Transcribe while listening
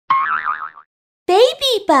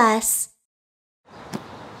BabyBus.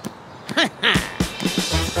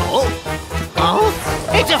 Oh, oh,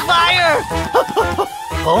 it's a fire!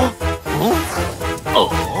 Oh, oh, oh,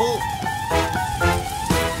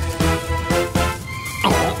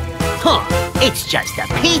 oh, huh, it's just a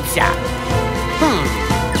pizza.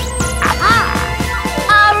 Aha!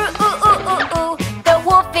 Aroo-oo-oo-oo-oo, the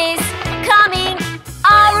wolf is coming.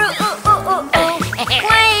 Aroo-oo-oo-oo-oo,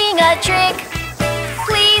 playing a trick.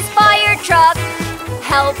 Please, fire truck,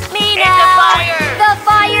 help me now. It's a fire! The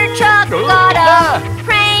fire truck got a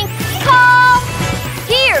prank call.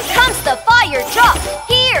 Here comes the fire truck.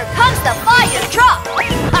 Here comes the fire truck.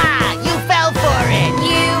 Ha! You fell for it!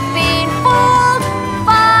 You've been fooled,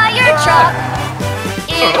 fire truck.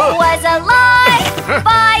 It was a lie,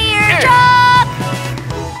 fire truck.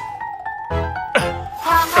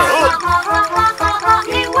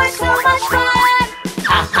 It was so much fun.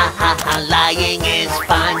 Ha ha ha ha, lying is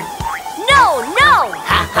fun. No, no,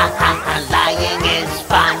 Ha ha ha ha, lying is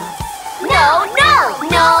fun. no, no,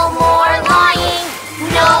 no more lying.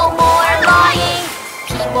 No more lying.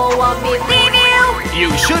 People won't believe you. You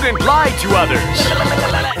shouldn't lie to others.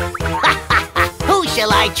 Who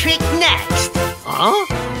shall I trick next? Huh?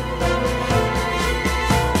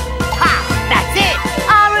 Ha! That's it!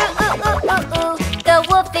 Aroo-oo-oo-oo-oo, the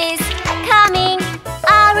wolf is coming.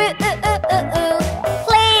 Aroo-oo-oo-oo-oo,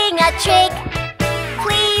 playing a trick.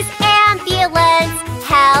 Please, ambulance,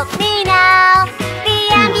 help me now. The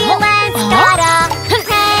ambulance got a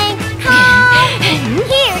prank call.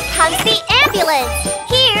 Here comes the ambulance.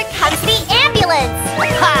 Here comes the ambulance.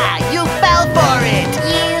 Ha! You fell for it!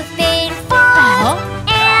 You've been fooled,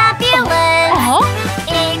 ambulance.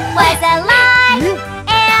 It was a lie,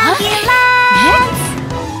 ambulance.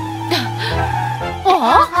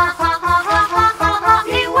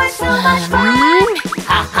 It was so much fun.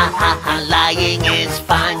 Ha ha ha ha, lying is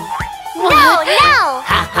fun. No, no,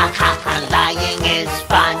 Ha ha ha ha, lying is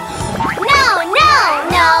fun. no, no,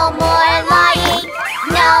 no more lying.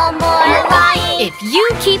 No more lying. If you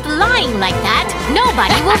keep lying like that,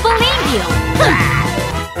 nobody will believe you.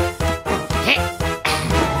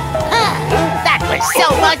 That was so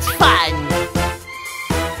much fun!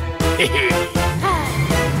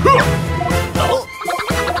 Oh.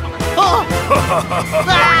 Oh.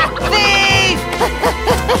 Ah, thief!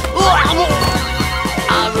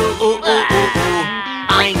 Aroo-oo-oo-oo-oo,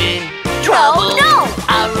 I'm in trouble. no.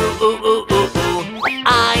 Aroo-oo-oo-oo-oo,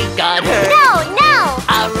 I got hurt. No, no,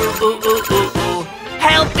 Aroo-oo-oo-oo-oo,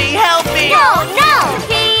 help me, help me! no, no.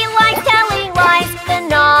 He likes telling lies, the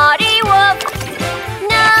naughty wolf.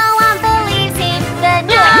 No one believes him, the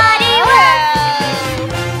naughty wolf.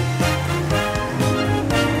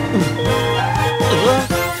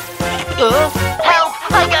 Help!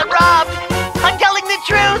 I got robbed! I'm telling the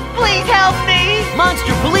truth! Please help me!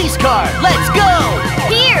 Monster police car, let's go!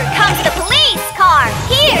 Here comes the police car.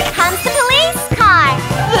 Here comes the police car.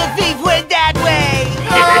 The thief went that way!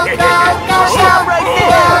 Go, go, go, Stop go. right Go,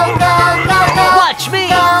 there! go, go, go. Watch me!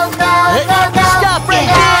 Go, go, go, go. Stop right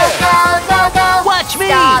Go, there. go, go, go. Watch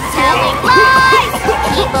me! Stop telling lies.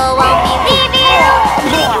 People won't believe you.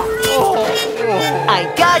 I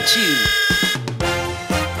got you!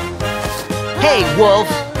 Hey, Wolf!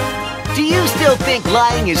 Do you still think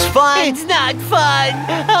lying is fun? It's not fun!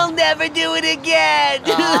 I'll never do it again!